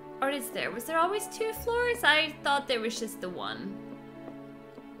 Or is there? Was there always 2 floors? I thought there was just the one.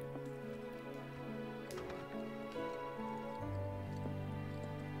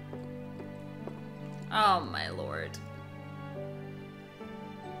 Oh my lord.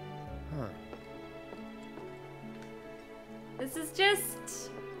 Huh. This is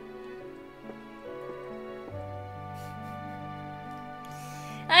just...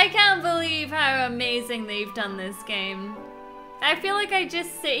 I can't believe how amazing they've done this game. I feel like I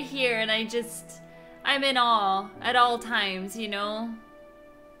just sit here and I'm in awe at all times, you know?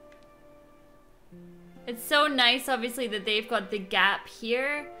 It's so nice, obviously, that they've got the gap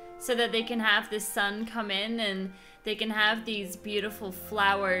here so that they can have the sun come in and they can have these beautiful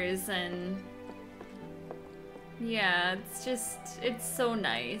flowers and... Yeah, it's just, it's so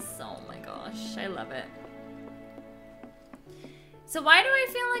nice. Oh my gosh, I love it. So why do I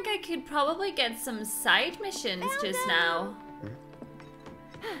feel like I could probably get some side missions just now?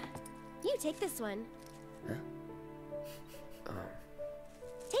 You take this one. Huh?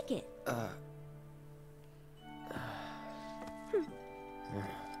 Take it.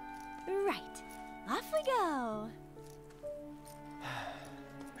 Right. Off we go.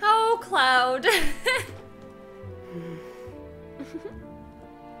 Oh, Cloud.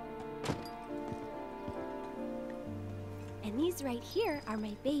 And these right here are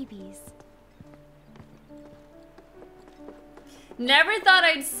my babies. Never thought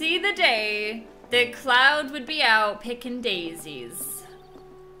I'd see the day that Cloud would be out picking daisies.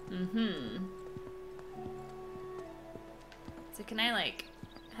 So can I, like,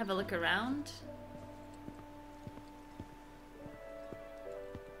 have a look around?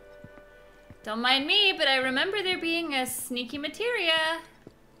 Don't mind me, but I remember there being a sneaky materia.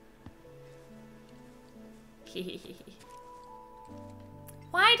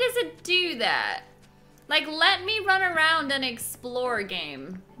 Why does it do that? Like, let me run around and explore,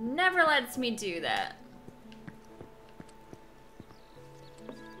 game. Never lets me do that.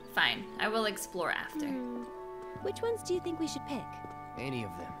 Fine, I will explore after. Which ones do you think we should pick? Any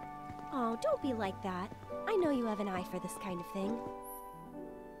of them. Oh, don't be like that. I know you have an eye for this kind of thing.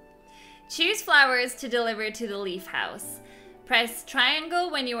 Choose flowers to deliver to the leaf house. Press triangle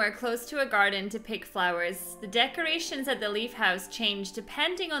when you are close to a garden to pick flowers. The decorations at the leaf house change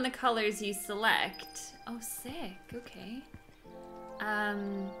depending on the colors you select. Oh, sick. Okay.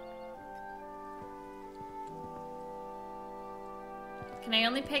 Can I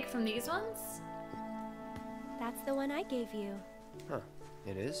only pick from these ones? That's the one I gave you. Huh.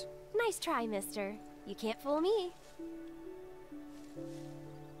 It is? Nice try, mister. You can't fool me.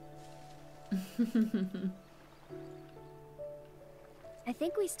 I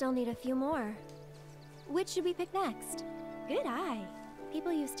think we still need a few more. Which should we pick next? Good eye.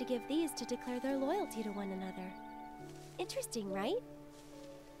 People used to give these to declare their loyalty to one another. Interesting, right?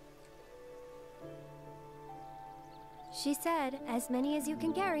 She said, as many as you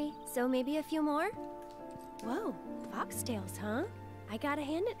can carry, so maybe a few more? Whoa, foxtails, huh? I gotta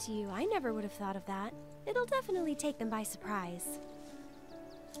hand it to you. I never would have thought of that. It'll definitely take them by surprise.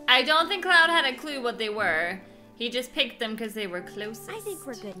 I don't think Cloud had a clue what they were. He just picked them because they were closest. I think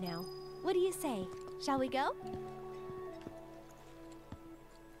we're good now. What do you say? Shall we go?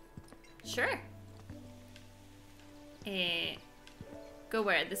 Sure. Go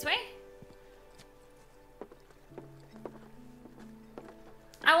where? This way?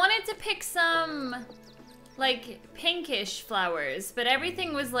 I wanted to pick some, like, pinkish flowers, but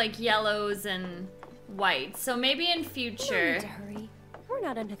everything was, like, yellows and white. So maybe in future... No need to hurry. We're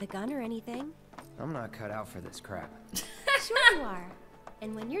not under the gun or anything. I'm not cut out for this crap. Sure you are.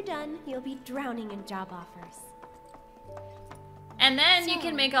 And when you're done, you'll be drowning in job offers. And then So, you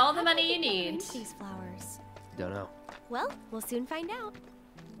can make all the how money do you people need. arrange these flowers? Don't know. Well, we'll soon find out.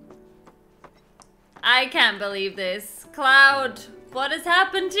 I can't believe this. Cloud, what has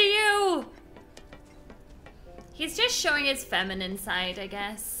happened to you? He's just showing his feminine side, I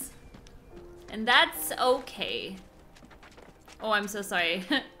guess. And that's okay. Oh, I'm so sorry.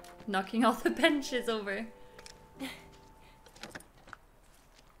 Knocking all the benches over.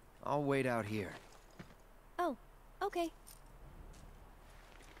 I'll wait out here. Oh, okay.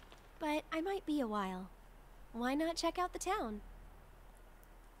 But I might be a while. Why not check out the town?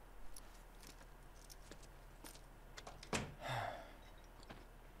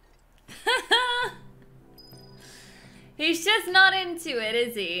 He's just not into it,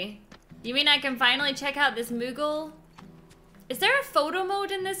 is he? You mean I can finally check out this Moogle? Is there a photo mode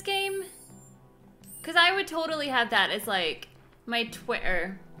in this game? Because I would totally have that as, like, my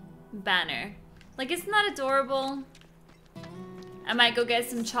Twitter banner. Like, isn't that adorable? I might go get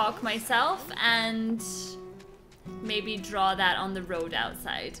some chalk myself and maybe draw that on the road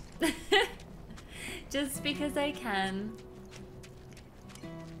outside. Just because I can.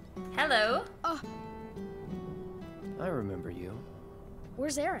 Hello? I remember you.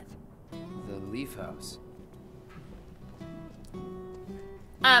 Where's Aerith? The Leaf House.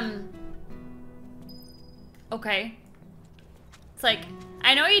 Okay. It's like,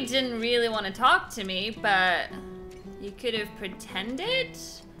 I know you didn't really want to talk to me, but you could have pretended?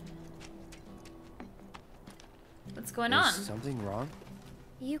 What's going on? Is something wrong?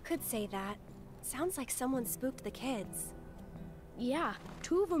 You could say that. Sounds like someone spooked the kids. Yeah,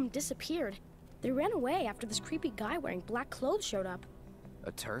 2 of them disappeared. They ran away after this creepy guy wearing black clothes showed up.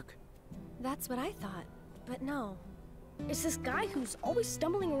 A Turk? That's what I thought, but no. It's this guy who's always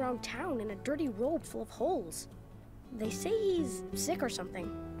stumbling around town in a dirty robe full of holes. They say he's sick or something.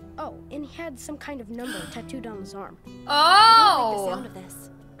 Oh, and he had some kind of number tattooed on his arm. I like the Oh! sound of this.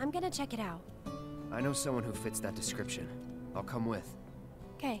 I'm gonna check it out. I know someone who fits that description. I'll come with.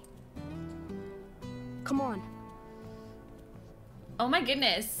 Okay. Come on. Oh my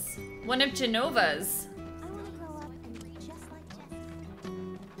goodness. One of Genova's. I want to grow up and be just like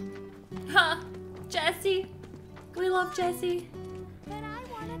Jessie. Huh. Jessie. We love Jessie. But I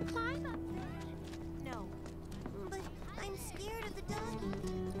want to climb up there. No. But I'm scared of the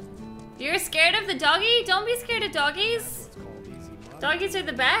doggy. You're scared of the doggy? Don't be scared of doggies. Doggies are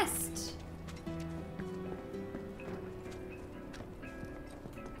the best.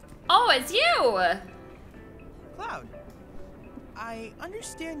 Oh, it's you! Cloud, I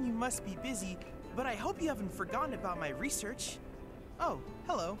understand you must be busy, but I hope you haven't forgotten about my research. Oh,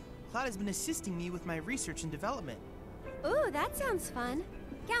 hello. Cloud has been assisting me with my research and development. Ooh, that sounds fun.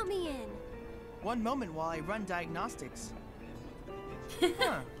 Count me in. One moment while I run diagnostics.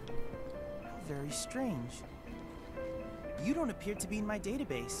 Huh. Very strange. You don't appear to be in my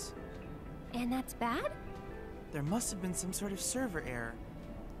database. And that's bad? There must have been some sort of server error.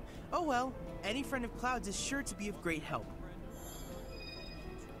 Oh well, any friend of Cloud's is sure to be of great help.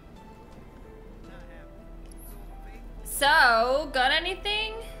 So, got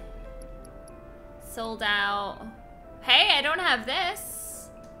anything? Sold out. Hey, I don't have this.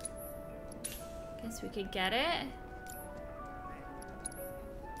 Guess we could get it.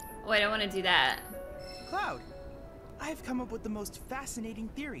 Oh, I don't want to do that. Cloud, I have come up with the most fascinating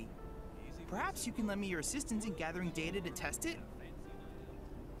theory. Perhaps you can lend me your assistance in gathering data to test it?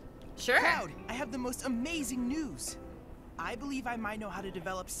 Sure. Cloud, I have the most amazing news. I believe I might know how to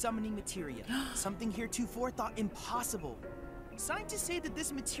develop summoning materia, something heretofore thought impossible. Scientists say that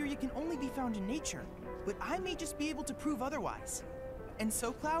this materia can only be found in nature, but I may just be able to prove otherwise. And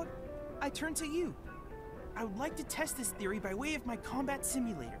so, Cloud, I turn to you. I would like to test this theory by way of my combat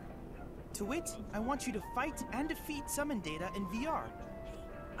simulator. To wit, I want you to fight and defeat summon data in VR.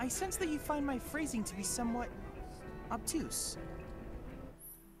 I sense that you find my phrasing to be somewhat obtuse.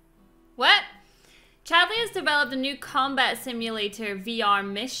 What? Chadley has developed a new combat simulator VR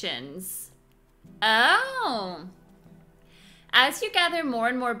missions. Oh. As you gather more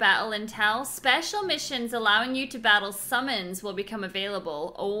and more battle intel, special missions allowing you to battle summons will become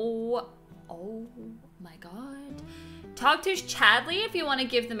available. Oh my god. Talk to Chadley if you want to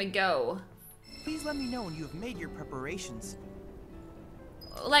give them a go. Please let me know when you have made your preparations.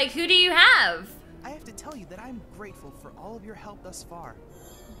 Like, who do you have? I have to tell you that I'm grateful for all of your help thus far.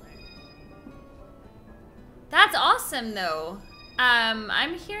 That's awesome, though.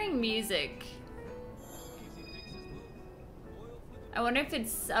 I'm hearing music. I wonder if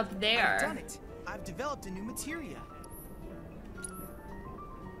it's up there. I've done it. I've developed a new materia.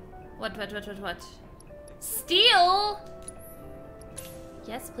 What? Steal?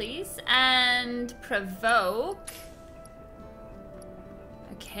 Yes, please. And provoke.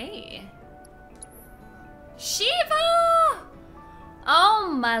 Okay. Shiva! Oh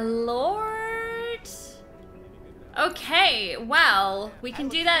my lord. Okay, well, we can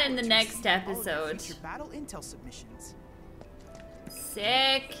do that in the next episode. Battle intel submissions.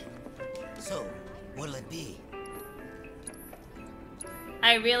 Sick. So, what'll it be?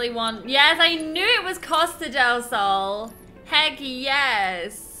 I really want... Yes, I knew it was Costa del Sol. Heck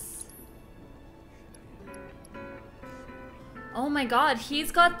yes. Oh my god,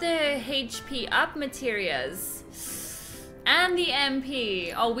 he's got the HP up materias. And the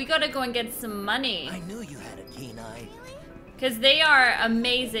MP. Oh, we gotta go and get some money. I knew you had a keen eye. Because they are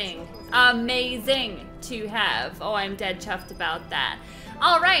amazing. Amazing to have. Oh, I'm dead chuffed about that.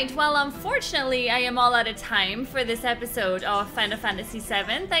 Alright, well, unfortunately, I am all out of time for this episode of Final Fantasy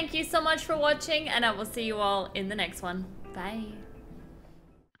VII. Thank you so much for watching, and I will see you all in the next one. Bye.